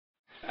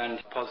and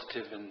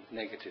positive and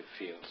negative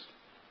fields.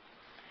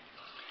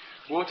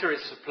 Water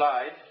is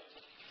supplied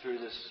through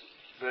this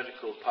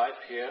vertical pipe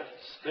here,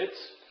 splits,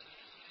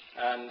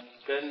 and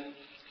then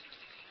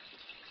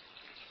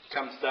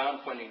comes down,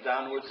 pointing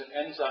downwards,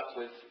 and ends up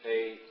with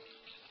a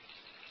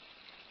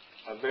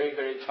very,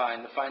 very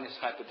fine, the finest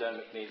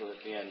hypodermic needle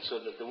at the end, so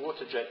that the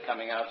water jet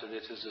coming out of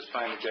this is as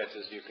fine a jet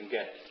as you can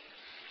get.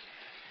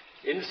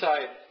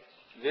 Inside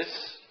this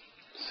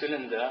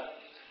cylinder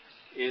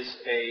is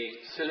a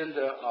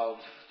cylinder of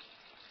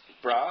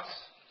brass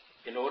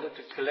in order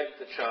to collect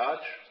the charge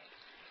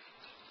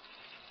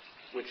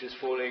which is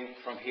falling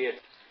from here.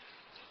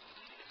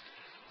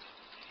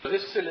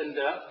 This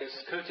cylinder is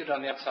coated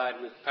on the outside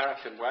with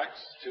paraffin wax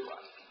to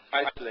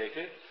isolate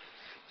it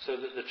so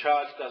that the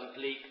charge doesn't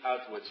leak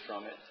outwards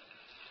from it.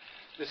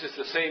 This is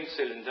the same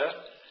cylinder,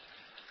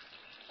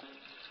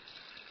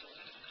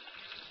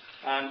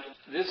 and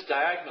this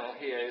diagonal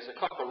here is a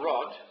copper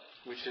rod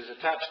which is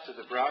attached to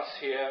the brass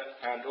here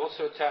and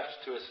also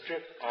attached to a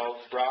strip of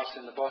brass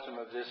in the bottom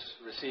of this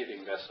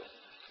receiving vessel.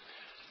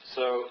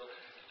 So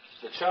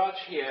the charge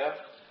here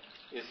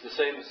is the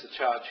same as the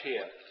charge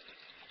here.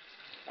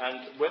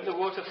 And when the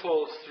water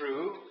falls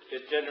through,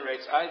 it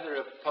generates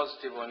either a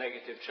positive or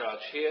negative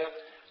charge here,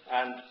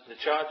 and the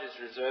charge is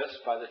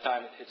reversed by the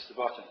time it hits the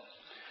bottom.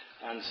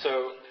 And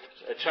so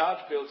a charge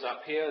builds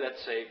up here,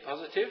 let's say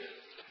positive,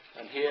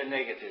 and here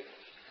negative.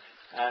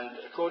 And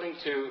according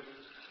to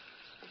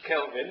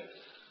Kelvin,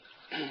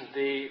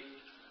 the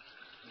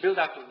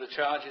build-up of the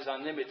charge is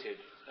unlimited.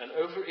 And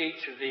over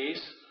each of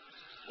these,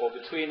 or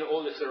between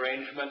all this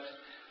arrangement,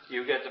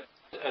 you get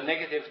a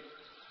negative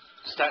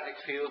static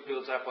field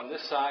builds up on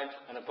this side,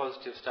 and a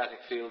positive static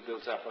field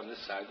builds up on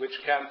this side, which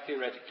can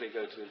theoretically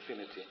go to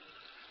infinity.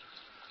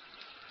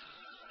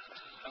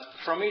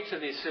 From each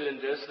of these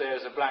cylinders,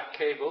 there's a black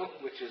cable,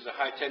 which is a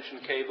high-tension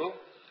cable.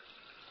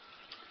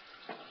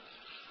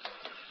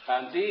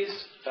 And these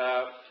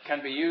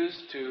can be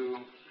used to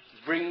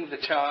bring the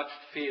charged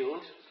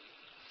field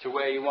to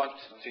where you want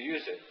to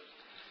use it.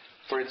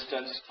 For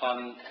instance,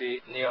 on the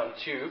neon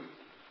tube,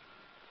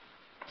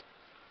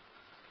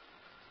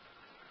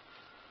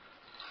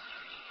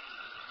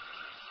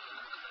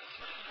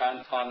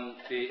 and on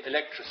the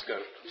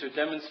electroscope. To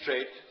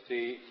demonstrate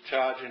the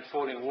charge in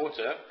falling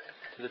water,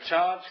 the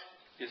charge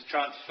is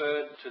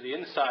transferred to the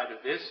inside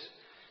of this,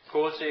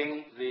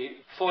 causing the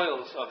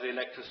foils of the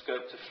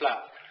electroscope to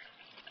flap.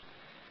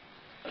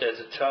 There's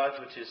a charge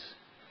which is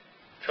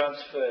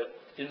transferred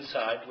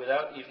inside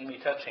without even me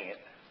touching it.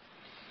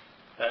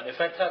 And if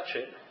I touch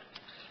it,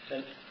 then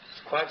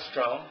it's quite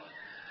strong,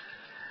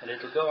 and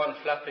it'll go on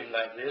flapping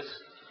like this.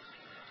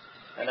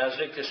 And as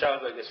Viktor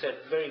Schauberg has said,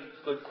 very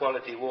good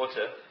quality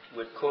water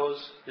would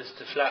cause this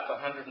to flap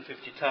 150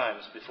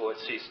 times before it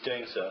ceased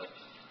doing so.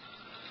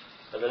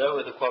 So the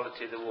lower the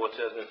quality of the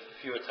water, the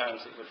fewer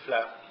times it would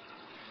flap.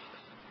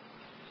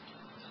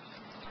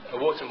 A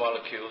water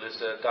molecule is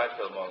a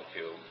dipole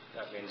molecule.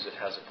 That means it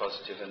has a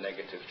positive and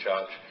negative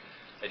charge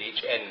at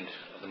each end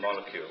of the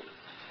molecule.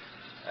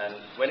 And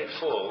when it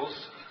falls,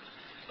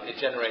 it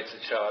generates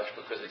a charge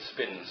because it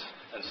spins.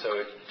 And so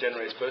it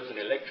generates both an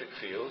electric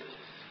field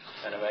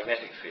and a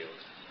magnetic field.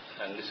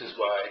 And this is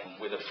why,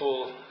 with a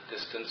fall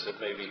distance of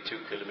maybe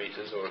 2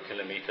 kilometers or a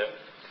kilometer,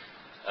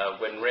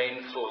 when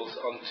rain falls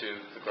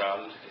onto the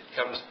ground, it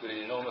comes with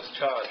an enormous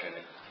charge in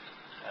it.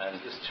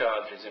 And this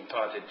charge is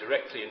imparted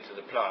directly into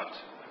the plant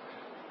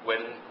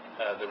when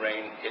the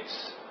rain hits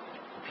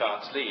the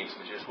plant's leaves,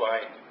 which is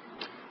why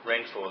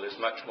rainfall is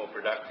much more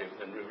productive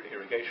than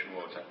irrigation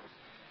water.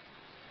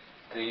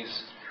 These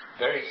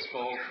very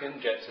small thin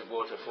jets of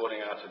water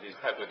falling out of these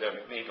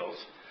hypodermic needles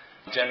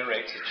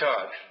generates a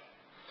charge.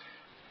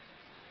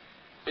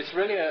 It's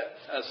really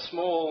a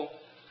small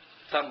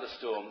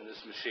thunderstorm, this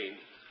machine,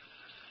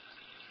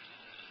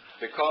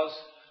 because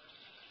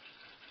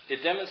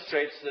it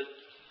demonstrates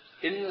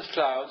that in the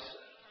clouds,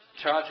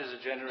 charges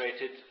are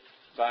generated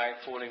by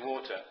falling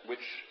water, which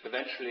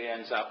eventually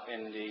ends up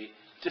in the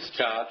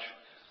discharge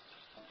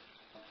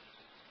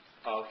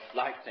of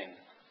lightning.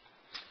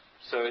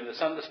 So in the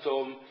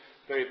thunderstorm,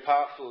 very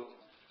powerful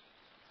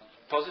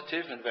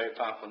positive and very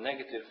powerful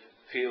negative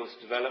fields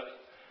develop,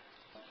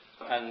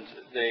 and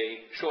they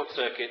short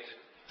circuit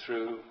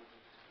through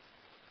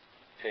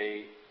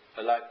a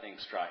lightning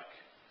strike.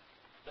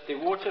 The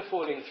water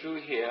falling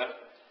through here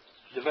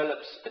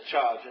develops a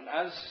charge, and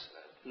as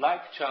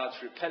like charges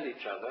repel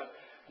each other,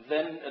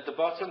 then at the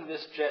bottom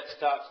this jet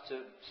starts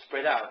to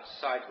spread out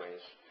sideways,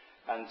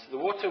 and the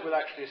water will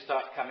actually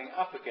start coming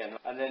up again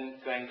and then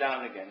going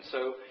down again.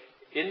 So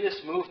in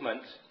this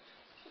movement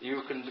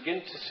you can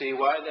begin to see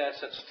why there are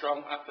such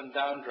strong up and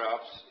down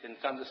drafts in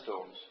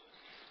thunderstorms.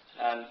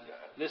 And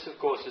this, of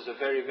course, is a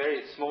very,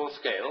 very small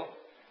scale,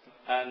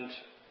 and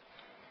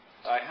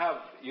I have,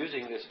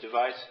 using this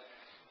device,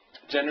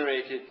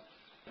 generated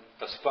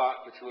a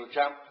spark which will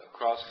jump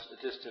across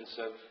a distance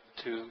of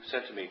 2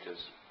 centimeters.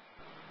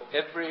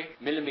 Every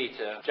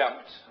millimeter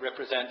jumped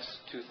represents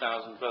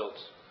 2,000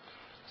 volts.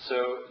 So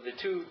the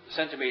 2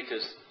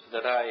 centimeters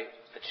that I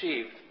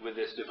achieved with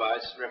this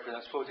device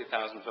represents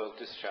 40,000 volt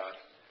discharge.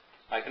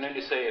 I can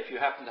only say if you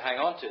happen to hang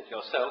on to it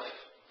yourself,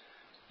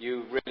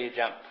 you really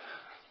jump.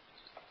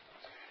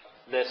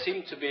 There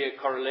seemed to be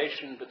a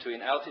correlation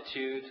between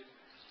altitude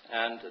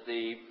and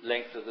the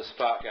length of the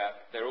spark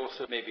gap. There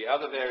also may be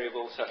other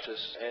variables such as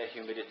air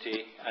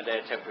humidity and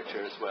air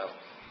temperature as well.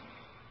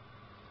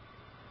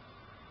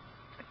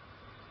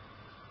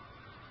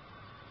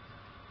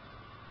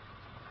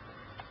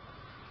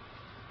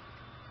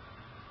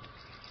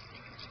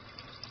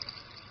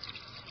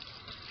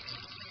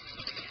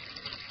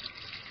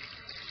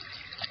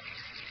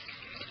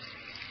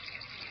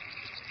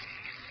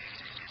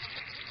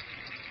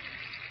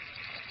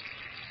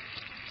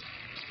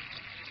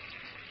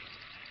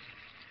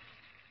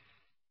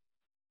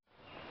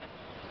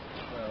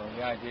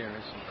 The idea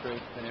is to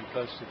create an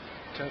implosive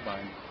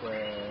turbine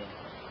where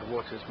the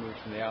water is moved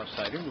from the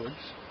outside inwards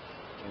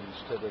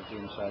instead of the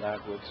inside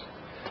outwards,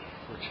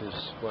 which is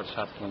what's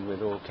happening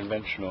with all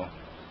conventional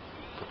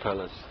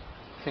propellers.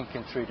 Think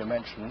in 3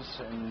 dimensions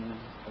in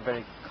a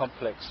very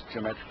complex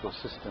geometrical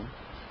system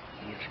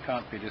which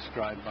can't be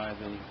described by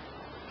the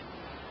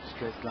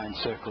straight line,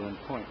 circle and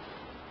point.